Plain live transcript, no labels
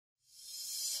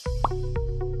Hi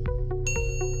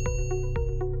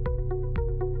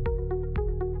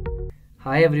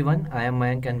everyone, I am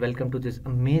Mayank and welcome to this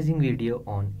amazing video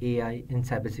on AI in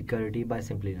cybersecurity by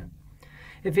Simplilearn.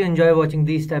 If you enjoy watching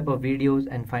these type of videos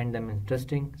and find them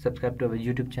interesting, subscribe to our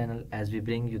YouTube channel as we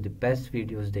bring you the best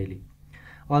videos daily.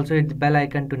 Also hit the bell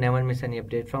icon to never miss any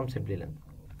update from Simplilearn.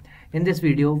 In this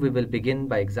video, we will begin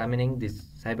by examining this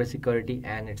cybersecurity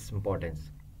and its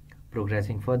importance.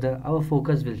 Progressing further, our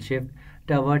focus will shift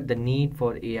toward the need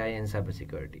for AI in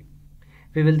cybersecurity.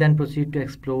 We will then proceed to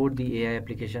explore the AI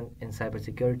application in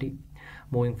cybersecurity.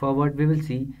 Moving forward, we will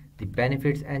see the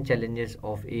benefits and challenges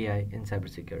of AI in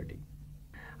cybersecurity.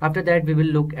 After that, we will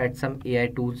look at some AI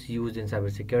tools used in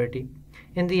cybersecurity.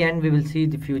 In the end, we will see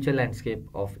the future landscape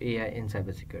of AI in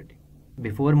cybersecurity.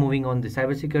 Before moving on to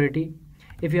cybersecurity,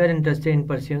 if you are interested in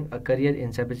pursuing a career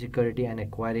in cybersecurity and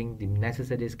acquiring the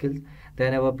necessary skills,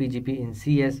 then our PGP in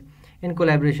CS in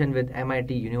collaboration with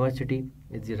MIT University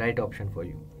is the right option for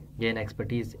you. Gain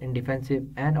expertise in defensive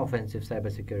and offensive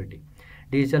cybersecurity,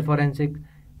 digital forensics,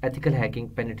 ethical hacking,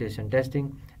 penetration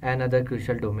testing, and other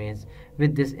crucial domains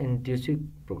with this intensive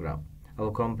program. Our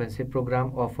comprehensive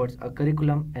program offers a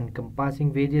curriculum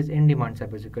encompassing various in-demand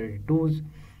cybersecurity tools,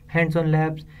 hands-on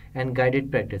labs, and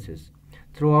guided practices.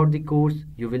 Throughout the course,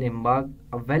 you will embark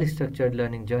a well-structured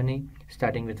learning journey,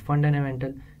 starting with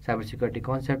fundamental cybersecurity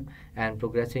concepts and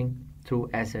progressing through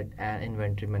asset and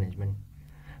inventory management,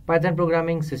 Python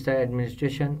programming, system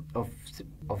administration,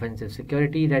 offensive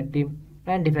security, red team,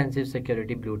 and defensive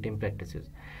security blue team practices.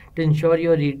 To ensure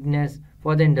your readiness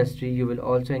for the industry, you will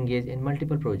also engage in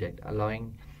multiple projects,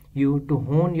 allowing you to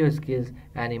hone your skills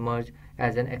and emerge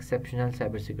as an exceptional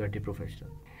cybersecurity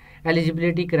professional.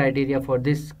 Eligibility criteria for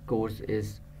this course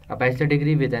is a bachelor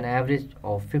degree with an average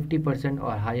of 50%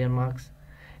 or higher marks,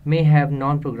 may have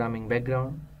non-programming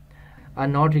background, are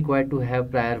not required to have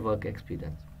prior work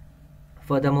experience.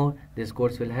 Furthermore, this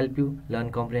course will help you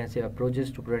learn comprehensive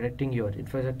approaches to protecting your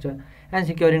infrastructure and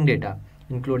securing data,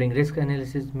 including risk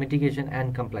analysis, mitigation,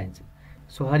 and compliance.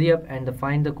 So hurry up and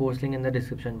find the course link in the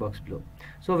description box below.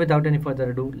 So without any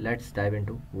further ado, let's dive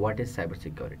into what is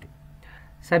cybersecurity.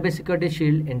 Cybersecurity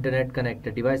shield internet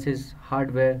connected devices,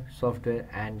 hardware, software,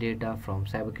 and data from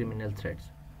cybercriminal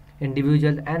threats.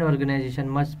 Individuals and organizations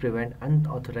must prevent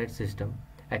unauthorized system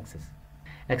access.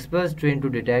 Experts trained to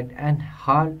detect and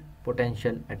halt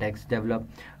potential attacks develop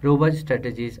robust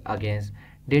strategies against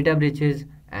data breaches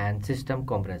and system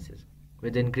compromises.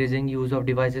 With increasing use of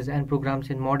devices and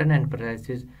programs in modern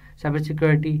enterprises,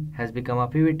 cybersecurity has become a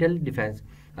pivotal defense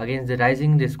against the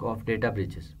rising risk of data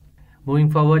breaches.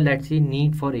 Moving forward, let's see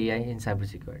need for AI in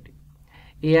cybersecurity.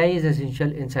 AI is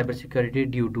essential in cybersecurity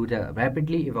due to the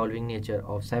rapidly evolving nature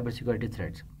of cybersecurity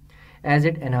threats, as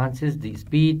it enhances the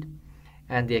speed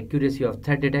and the accuracy of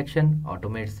threat detection,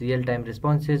 automates real-time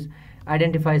responses,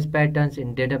 identifies patterns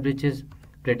in data breaches,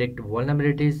 predicts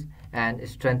vulnerabilities, and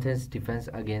strengthens defense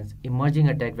against emerging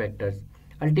attack vectors,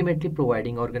 ultimately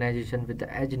providing organizations with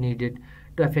the edge needed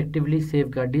to effectively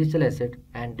safeguard digital assets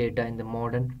and data in the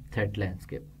modern threat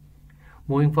landscape.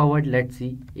 Moving forward, let's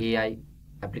see AI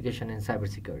application in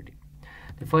cybersecurity.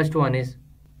 The first one is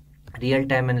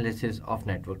real-time analysis of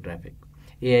network traffic.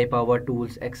 AI-powered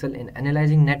tools excel in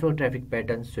analyzing network traffic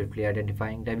patterns, swiftly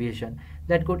identifying deviation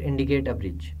that could indicate a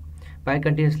breach. By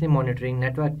continuously monitoring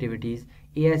network activities,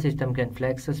 AI system can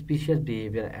flag suspicious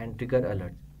behavior and trigger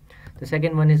alerts. The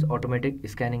second one is automatic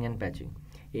scanning and patching.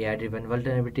 AI-driven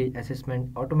vulnerability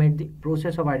assessment automate the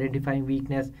process of identifying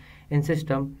weakness in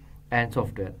system and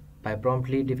software. By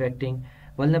promptly detecting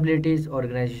vulnerabilities,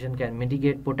 organization can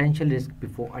mitigate potential risk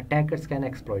before attackers can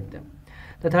exploit them.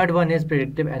 The third one is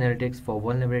predictive analytics for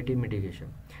vulnerability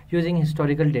mitigation. Using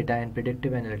historical data and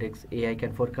predictive analytics, AI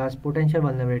can forecast potential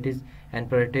vulnerabilities and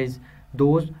prioritize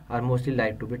those are mostly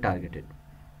likely to be targeted.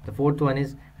 The fourth one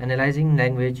is analyzing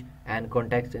language and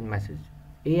context in message.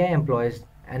 AI employs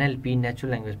NLP,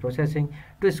 natural language processing,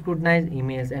 to scrutinize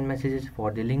emails and messages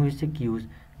for the linguistic cues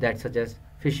that suggest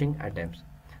phishing attempts.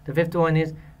 The fifth one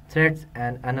is threats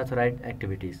and unauthorized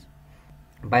activities.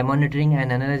 By monitoring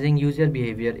and analyzing user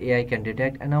behavior, AI can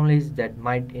detect anomalies that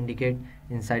might indicate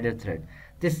insider threat.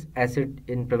 This assist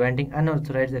in preventing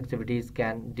unauthorized activities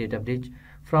can data breach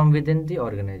from within the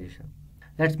organization.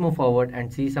 Let's move forward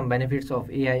and see some benefits of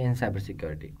AI in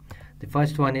cybersecurity. The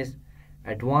first one is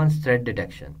advanced threat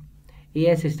detection.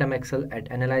 AI systems excel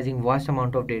at analyzing vast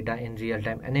amount of data in real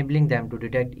time, enabling them to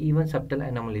detect even subtle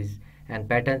anomalies and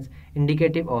patterns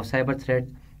indicative of cyber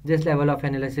threats. This level of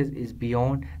analysis is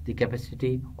beyond the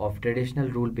capacity of traditional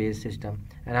rule-based system,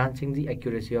 enhancing the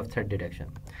accuracy of threat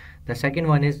detection. The second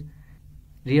one is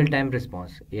Real-time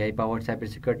response. AI-powered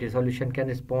cybersecurity solution can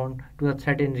respond to a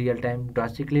threat in real time,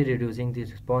 drastically reducing the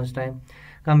response time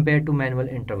compared to manual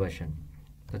intervention.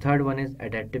 The third one is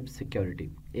adaptive security.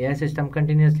 AI system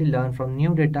continuously learn from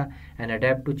new data and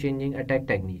adapt to changing attack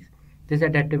techniques. This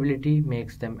adaptability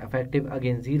makes them effective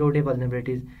against zero-day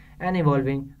vulnerabilities and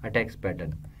evolving attacks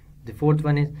pattern. The fourth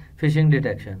one is phishing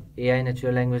detection. AI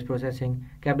natural language processing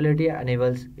capability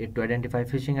enables it to identify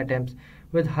phishing attempts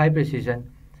with high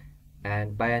precision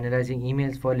and by analyzing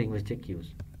emails for linguistic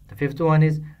cues. The fifth one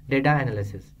is data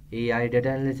analysis. AI data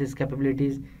analysis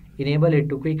capabilities enable it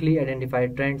to quickly identify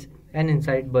trends and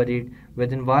insight buried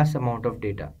within vast amount of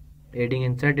data, aiding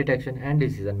in threat detection and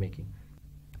decision making.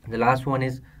 The last one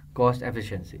is cost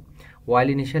efficiency. While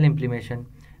initial implementation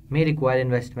may require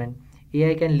investment,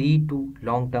 AI can lead to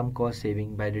long-term cost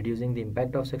saving by reducing the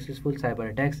impact of successful cyber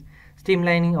attacks,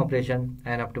 streamlining operation,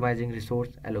 and optimizing resource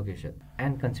allocation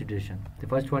and consideration. The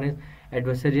first one is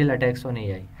adversarial attacks on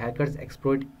AI. Hackers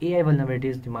exploit AI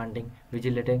vulnerabilities demanding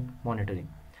vigilante monitoring.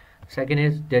 Second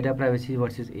is data privacy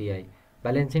versus AI.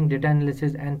 Balancing data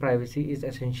analysis and privacy is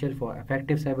essential for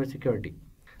effective cybersecurity.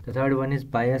 The third one is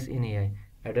bias in AI.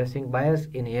 Addressing bias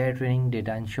in AI training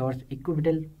data ensures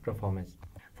equitable performance.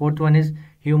 Fourth one is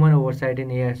human oversight in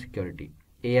AI security.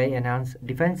 AI enhances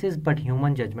defenses, but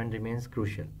human judgment remains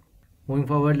crucial. Moving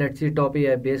forward, let's see top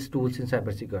AI-based tools in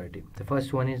cybersecurity. The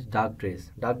first one is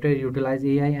Darktrace. Darktrace utilizes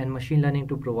AI and machine learning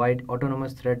to provide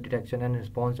autonomous threat detection and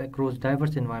response across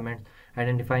diverse environments,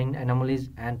 identifying anomalies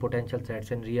and potential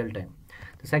threats in real time.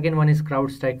 The second one is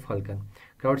CrowdStrike Falcon.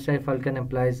 CrowdStrike Falcon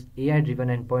applies AI-driven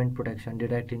endpoint protection,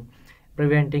 detecting,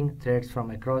 preventing threats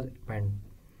from across endpoints.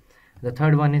 The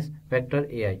third one is Vector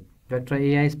AI. Vector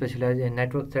AI specializes in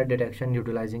network threat detection,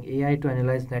 utilizing AI to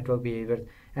analyze network behavior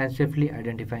and swiftly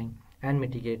identifying and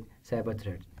mitigate cyber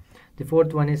threats. The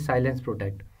fourth one is Silence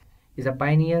Protect. Is a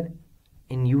pioneer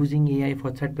in using AI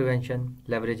for threat prevention,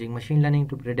 leveraging machine learning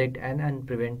to predict and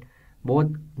prevent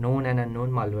both known and unknown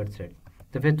malware threats.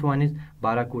 The fifth one is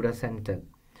Barracuda Sentinel.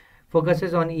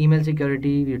 Focuses on email security,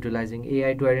 utilizing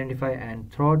AI to identify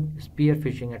and thwart spear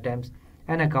phishing attempts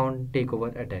and account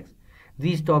takeover attacks.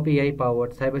 These top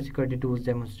AI-powered cybersecurity tools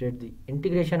demonstrate the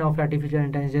integration of artificial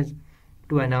intelligence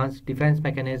to enhance defense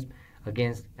mechanisms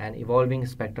against an evolving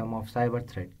spectrum of cyber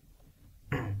threats.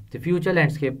 The future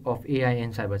landscape of AI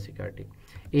in cybersecurity.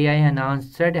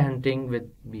 AI-enhanced threat hunting will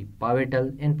be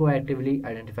pivotal in proactively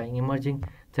identifying emerging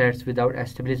threats without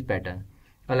established patterns,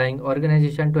 allowing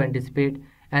organizations to anticipate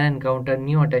and encounter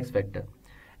new attack vectors.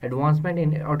 Advancement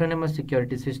in autonomous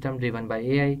security systems driven by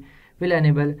AI will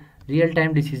enable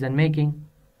real-time decision-making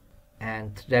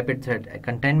and rapid threat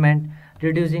containment,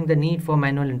 reducing the need for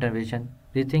manual intervention.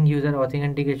 Rethink user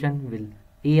authentication will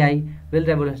AI will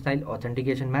revolutionize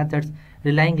authentication methods,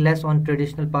 relying less on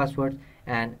traditional passwords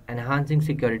and enhancing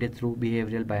security through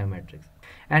behavioral biometrics.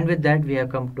 And with that, we have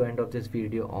come to the end of this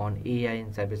video on AI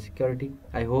in cybersecurity.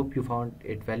 I hope you found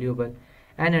it valuable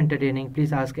and entertaining.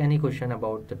 Please ask any question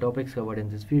about the topics covered in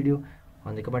this video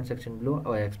on the comment section below.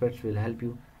 Our experts will help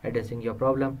you addressing your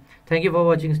problem. Thank you for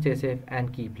watching. Stay safe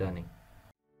and keep learning.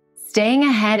 Staying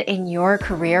ahead in your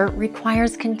career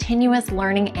requires continuous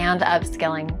learning and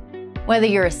upskilling. Whether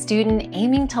you're a student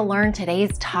aiming to learn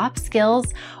today's top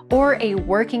skills or a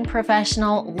working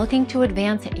professional looking to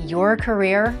advance your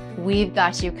career, we've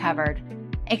got you covered.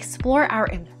 Explore our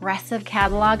impressive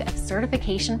catalog of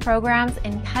certification programs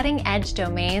in cutting-edge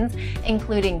domains,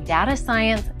 including data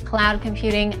science, cloud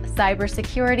computing,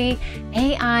 cybersecurity,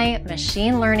 AI,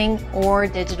 machine learning, or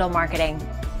digital marketing.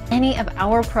 Any of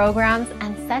our programs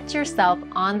and set yourself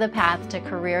on the path to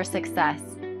career success.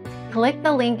 Click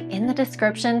the link in the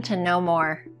description to know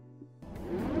more.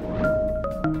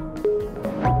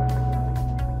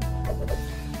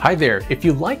 Hi there, if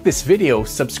you like this video,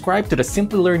 subscribe to the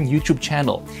Simplilearn YouTube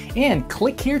channel and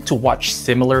click here to watch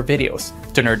similar videos.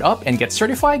 To nerd up and get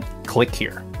certified, click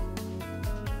here.